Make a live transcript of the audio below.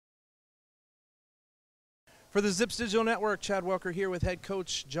For the Zips Digital Network, Chad Welker here with head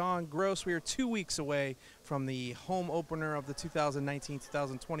coach John Gross. We are 2 weeks away from the home opener of the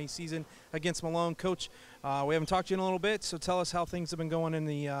 2019-2020 season against Malone. Coach, we haven't talked to you in a little bit, so tell us how things have been going in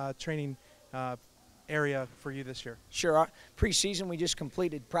the training area for you this year. Sure. Preseason, we just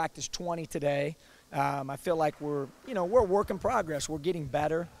completed practice 20 today. I feel like we're a work in progress. We're getting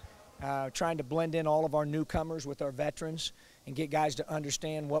better, trying to blend in all of our newcomers with our veterans and get guys to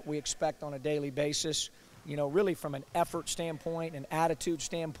understand what we expect on a daily basis. Really from an effort standpoint, an attitude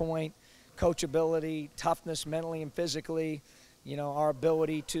standpoint, coachability, toughness mentally and physically, our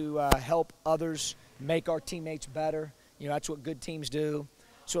ability to help others make our teammates better. That's what good teams do.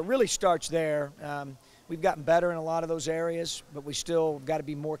 So it really starts there. We've gotten better in a lot of those areas, but we still got to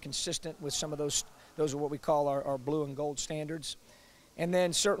be more consistent with some of those. Those are what we call our blue and gold standards. And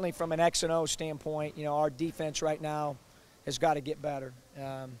then certainly from an X and O standpoint, our defense right now has got to get better.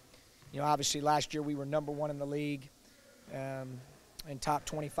 Obviously last year we were #1 in the league and top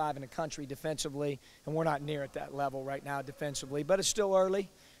 25 in the country defensively, and we're not near at that level right now defensively, but it's still early,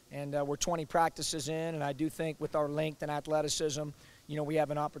 and we're 20 practices in, and I do think with our length and athleticism, we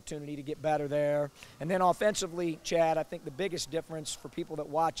have an opportunity to get better there. And then offensively, Chad, I think the biggest difference for people that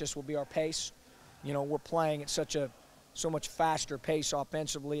watch us will be our pace. We're playing at so much faster pace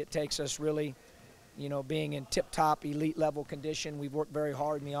offensively. It takes us really being in tip-top elite level condition. We've worked very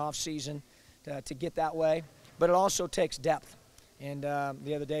hard in the off season to get that way, but it also takes depth. And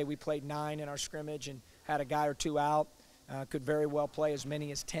the other day we played 9 in our scrimmage and had a guy or 2 out. Could very well play as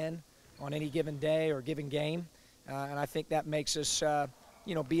many as 10 on any given day or given game. And I think that makes us,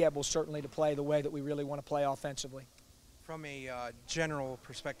 be able certainly to play the way that we really want to play offensively. From a general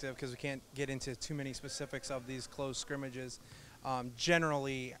perspective, because we can't get into too many specifics of these close scrimmages,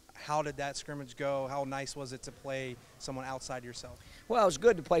 generally, how did that scrimmage go? How nice was it to play someone outside yourself? Well, it was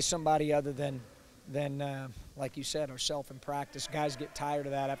good to play somebody other than like you said, ourselves in practice. Guys get tired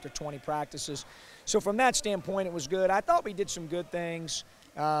of that after 20 practices. So from that standpoint, it was good. I thought we did some good things.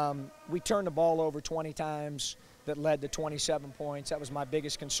 We turned the ball over 20 times. That led to 27 points. That was my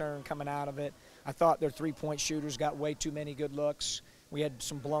biggest concern coming out of it. I thought their three-point shooters got way too many good looks. We had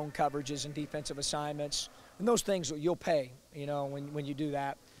some blown coverages and defensive assignments. And those things you'll pay, when you do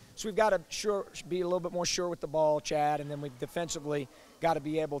that. So we've got to be a little bit more sure with the ball, Chad, and then we've defensively got to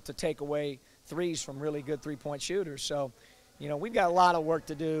be able to take away threes from really good three-point shooters. So, we've got a lot of work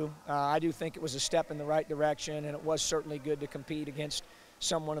to do. I do think it was a step in the right direction, and it was certainly good to compete against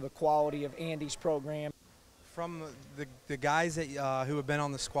someone of the quality of Andy's program. From the guys that who have been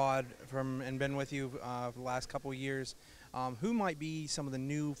on the squad and been with you for the last couple of years, who might be some of the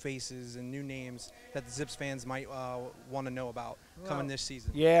new faces and new names that the Zips fans might want to know about coming this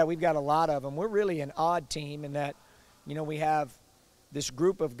season? Yeah, we've got a lot of them. We're really an odd team in that, we have this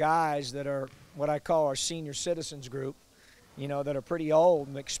group of guys that are what I call our senior citizens group, that are pretty old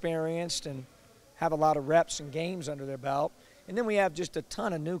and experienced and have a lot of reps and games under their belt. And then we have just a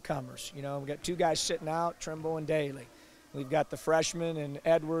ton of newcomers. We've got 2 guys sitting out, Trimble and Daly. We've got the freshmen and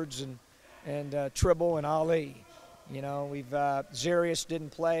Edwards and Tribble and Ali. Zarius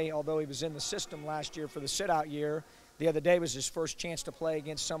didn't play, although he was in the system last year for the sit-out year. The other day was his first chance to play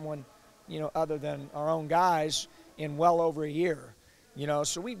against someone, other than our own guys in well over a year.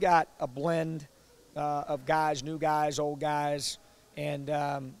 So we've got a blend of guys, new guys, old guys, and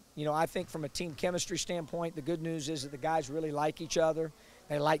I think from a team chemistry standpoint, the good news is that the guys really like each other.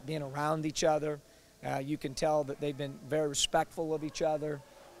 They like being around each other. You can tell that they've been very respectful of each other,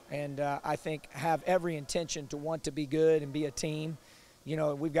 and I think have every intention to want to be good and be a team.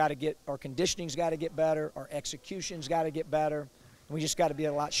 We've got to get our conditioning's got to get better, our execution's got to get better, and we just got to be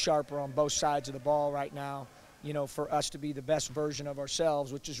a lot sharper on both sides of the ball right now. For us to be the best version of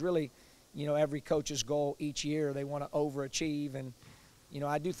ourselves, which is really, every coach's goal each year. They want to overachieve, and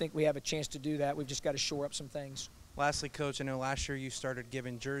I do think we have a chance to do that. We've just got to shore up some things. Lastly, Coach, I know last year you started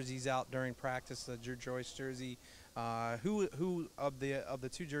giving jerseys out during practice, the Drew Joyce jersey. Who of the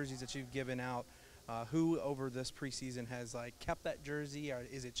 2 jerseys that you've given out, who over this preseason has kept that jersey, or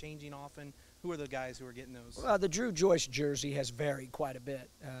is it changing often? Who are the guys who are getting those? Well, the Drew Joyce jersey has varied quite a bit.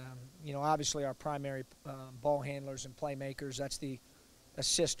 Obviously our primary ball handlers and playmakers, that's the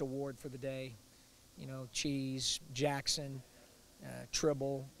assist award for the day. Cheese, Jackson,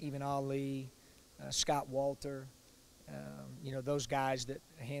 Tribble, even Ali, Scott Walter, those guys that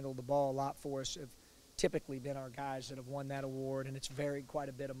handle the ball a lot for us have typically been our guys that have won that award, and it's varied quite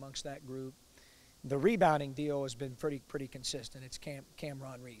a bit amongst that group. The rebounding deal has been pretty consistent. It's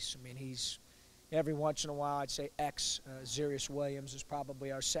Cameron Reese. I mean, he's every once in a while, I'd say Zarius Williams is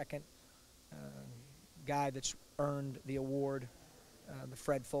probably our second guy that's earned the award, the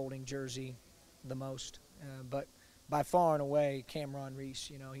Fred Folding jersey, the most. But by far and away, Cameron Reese,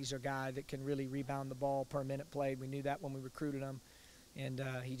 you know, he's our guy that can really rebound the ball per minute played. We knew that when we recruited him. And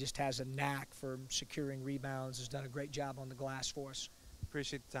he just has a knack for securing rebounds, has done a great job on the glass for us.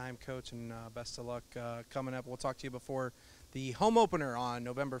 Appreciate the time, Coach, and best of luck coming up. We'll talk to you before the home opener on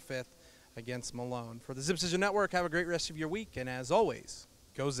November 5th against Malone. For the Zips Network, have a great rest of your week, and as always,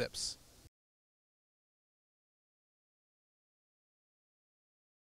 go Zips.